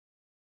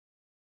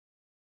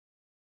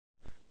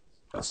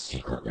A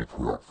secret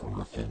report from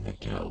within the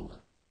guild.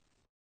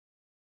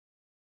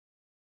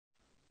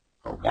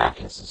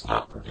 Arrakis is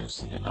not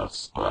producing enough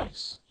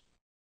spice.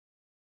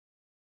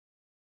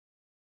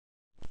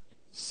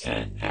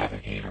 Send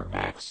Navigator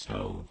Max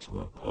Stone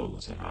to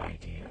oppose an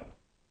idea.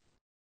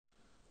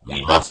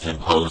 We must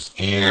impose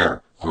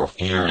fear, for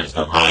fear is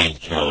the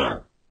mind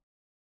killer.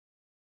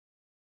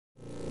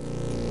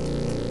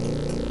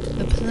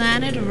 The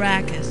planet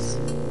Arrakis,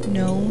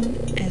 known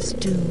as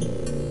Dune.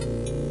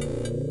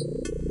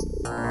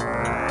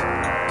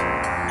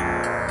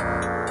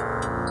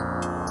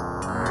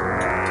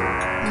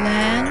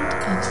 Land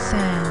of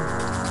sand.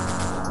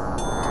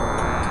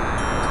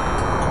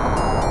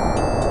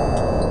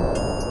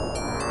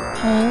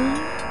 Home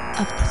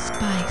of the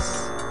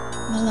spice,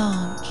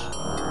 melange.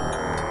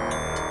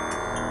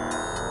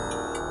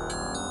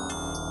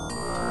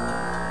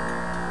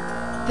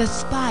 The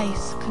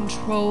spice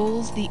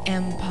controls the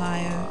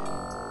empire.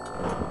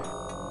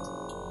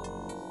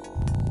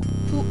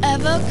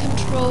 Whoever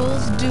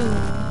controls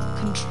Dune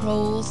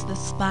controls the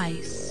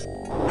spice.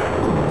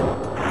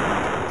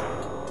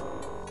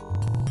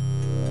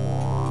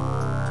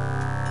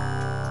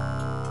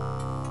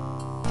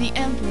 The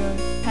Emperor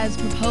has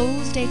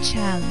proposed a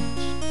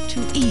challenge to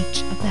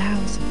each of the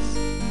houses.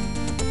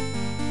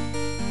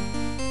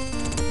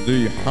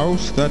 The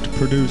house that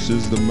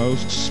produces the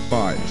most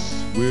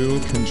spice will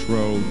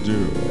control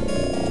Dune.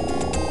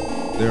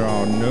 There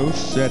are no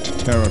set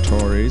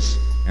territories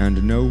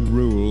and no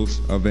rules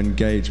of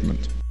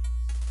engagement.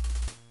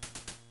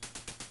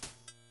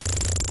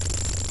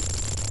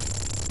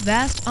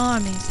 Vast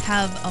armies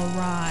have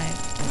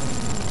arrived.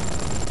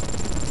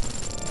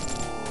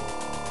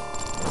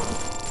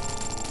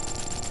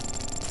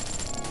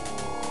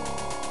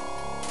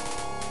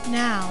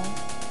 Now,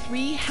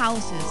 3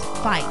 houses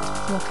fight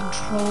for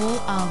control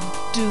of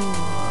Dune.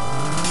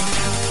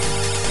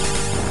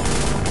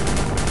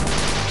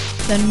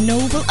 The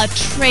noble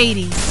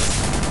Atreides.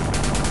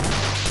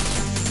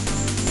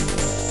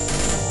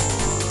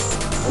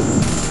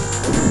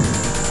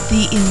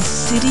 The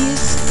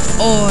insidious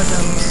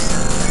Ordos.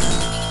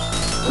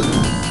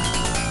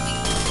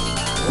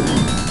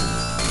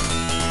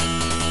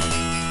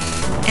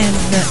 And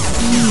the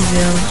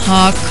evil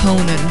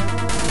Harkonnen.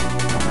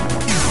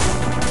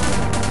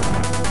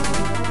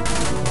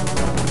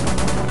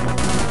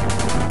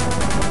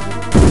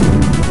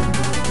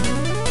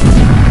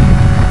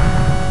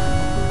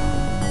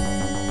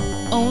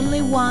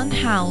 Only one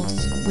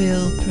house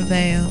will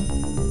prevail.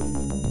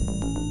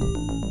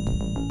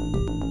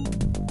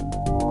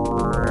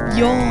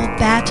 Your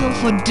battle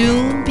for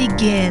Dune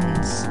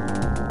begins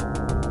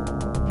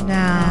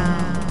now.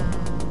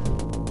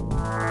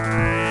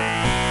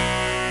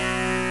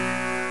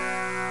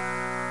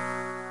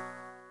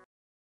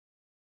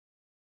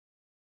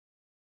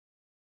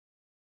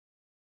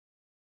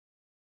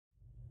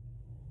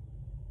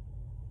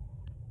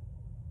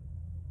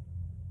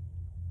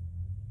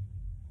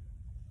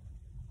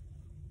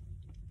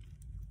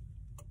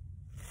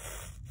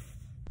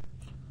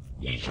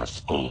 We just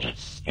scolded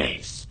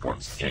space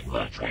from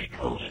Sigma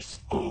Draconis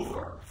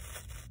 4.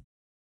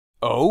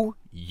 Oh,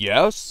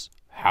 yes?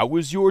 How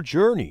was your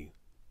journey?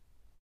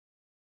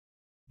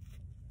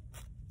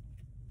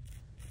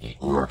 The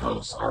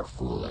Ordos are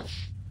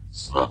foolish,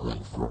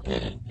 smuggling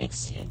forbidden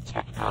Ixian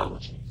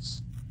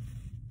technologies.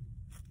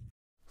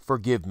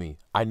 Forgive me,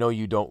 I know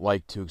you don't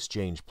like to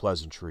exchange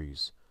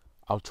pleasantries.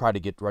 I'll try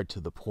to get right to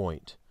the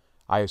point.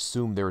 I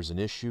assume there is an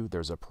issue,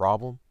 there's a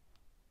problem?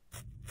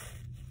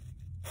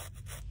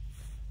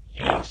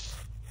 Yes,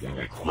 we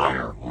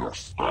require more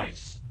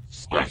spice.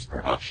 Spice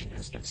production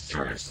has been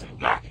seriously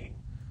lacking.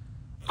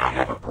 I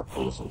have a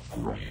proposal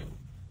for you.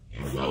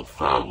 Your will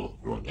foul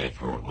will make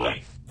your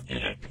life in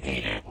a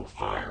pain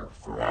amplifier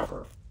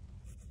forever.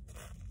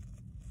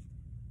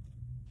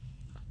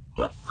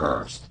 But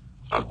first,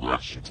 I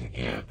want you to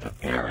give the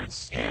Baron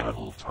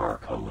Scannable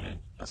Harkonnen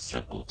a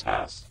simple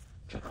test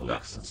to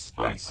collect some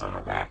spice on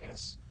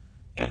Arrakis,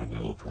 and we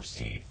will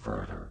proceed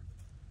further.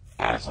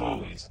 As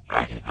always,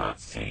 I did not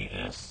say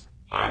this.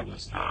 I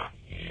was not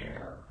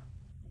here.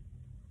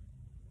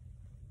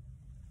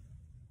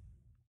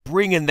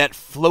 Bring in that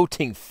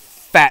floating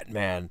fat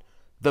man,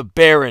 the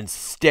Baron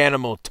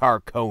Stanimal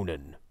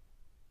Tarkonen.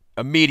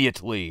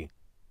 Immediately.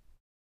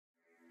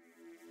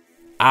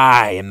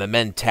 I am the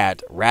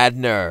Mentat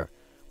Radner.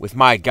 With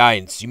my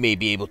guidance, you may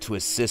be able to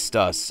assist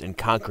us in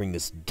conquering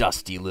this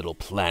dusty little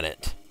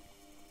planet.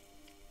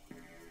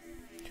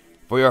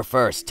 For your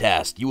first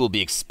test, you will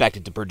be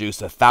expected to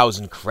produce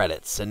 1,000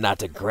 credits, and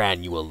not a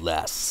granule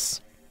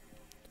less.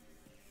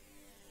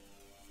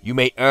 You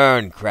may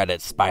earn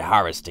credits by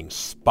harvesting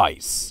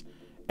spice,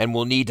 and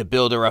will need to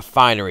build a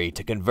refinery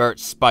to convert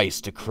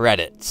spice to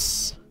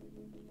credits.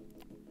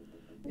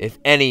 If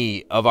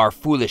any of our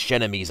foolish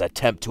enemies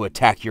attempt to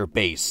attack your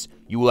base,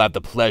 you will have the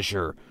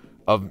pleasure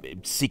of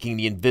seeking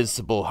the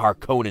invincible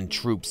Harkonnen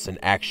troops in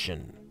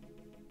action.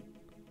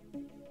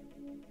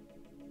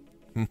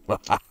 It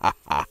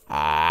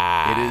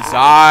is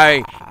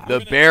I,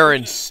 the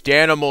Baron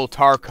Stanimal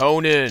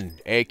Harkonnen,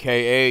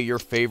 aka your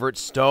favorite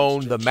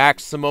stone, the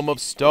maximum of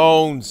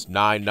stones,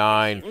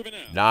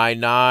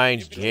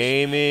 9999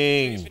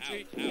 Gaming.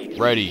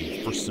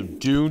 Ready for some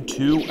Dune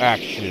 2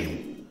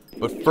 action.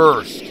 But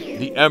first,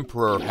 the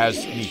Emperor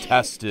has me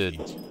tested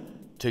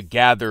to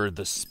gather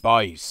the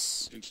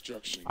spice.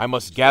 I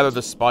must gather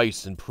the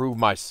spice and prove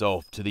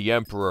myself to the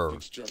Emperor.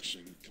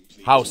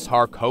 House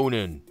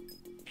Harkonnen.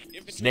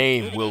 His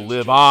name will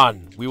live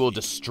on. We will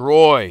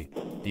destroy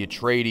the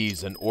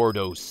Atreides and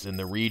Ordos in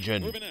the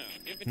region.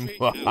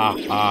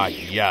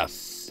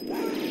 Yes.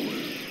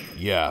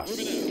 Yes.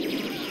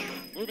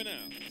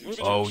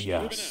 Oh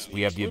yes,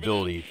 we have the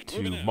ability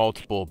to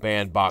multiple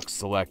bandbox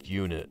select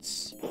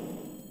units.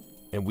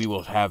 And we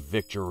will have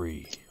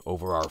victory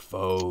over our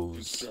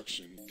foes.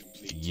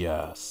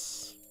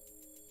 Yes.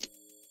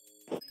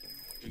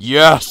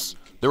 Yes!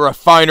 The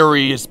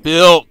refinery is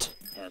built!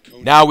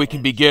 Now we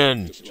can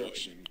begin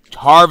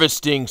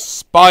harvesting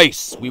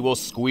spice. We will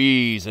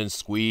squeeze and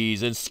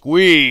squeeze and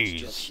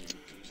squeeze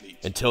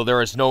until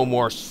there is no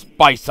more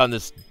spice on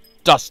this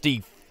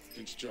dusty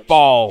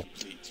ball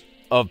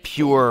of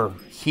pure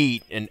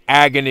heat and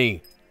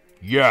agony.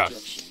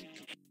 Yes.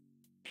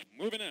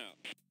 Moving out.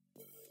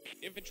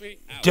 Infantry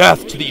out.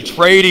 Death to the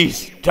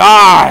Atreides!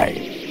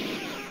 Die!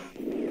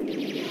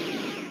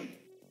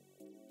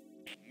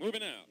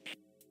 Moving out.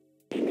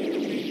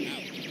 Infantry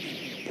out.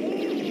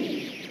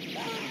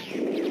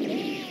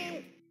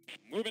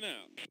 Moving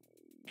out.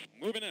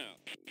 Moving out.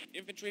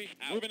 Infantry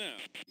out. Moving out.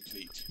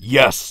 Complete.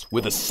 Yes,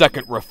 with a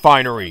second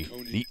refinery,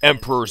 the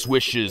Emperor's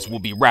wishes will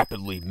be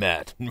rapidly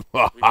met. Moving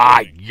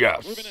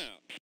Yes. out.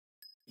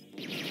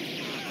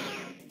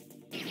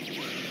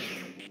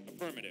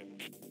 Affirmative.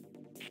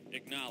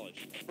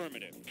 Acknowledge.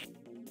 Affirmative.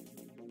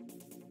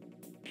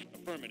 Affirmative.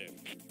 Affirmative.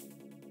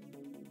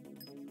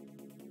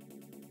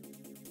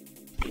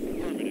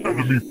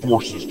 Enemy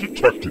forces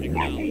detected,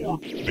 my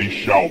lord. They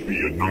shall be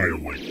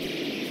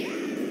annihilated.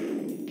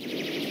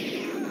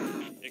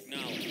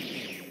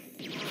 Acknowledge.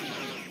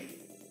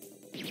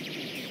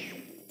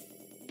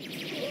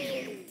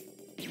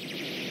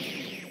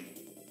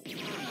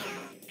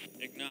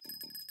 Acknowledge.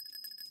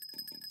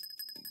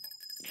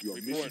 Your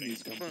mission Reporting.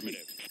 is complete.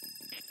 Affirmative.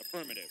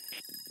 Affirmative.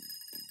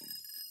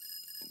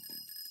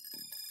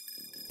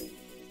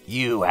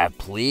 You have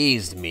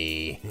pleased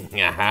me.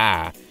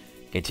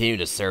 Continue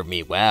to serve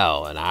me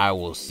well, and I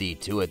will see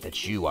to it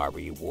that you are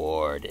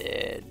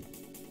rewarded.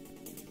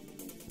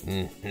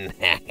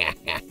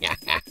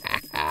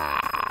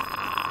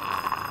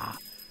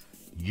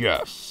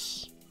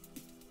 Yes.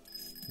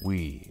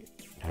 We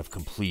have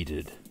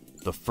completed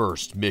the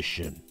first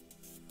mission.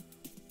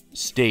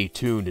 Stay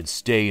tuned and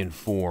stay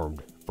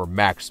informed for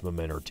maximum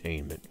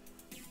entertainment.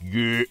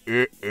 Yeah.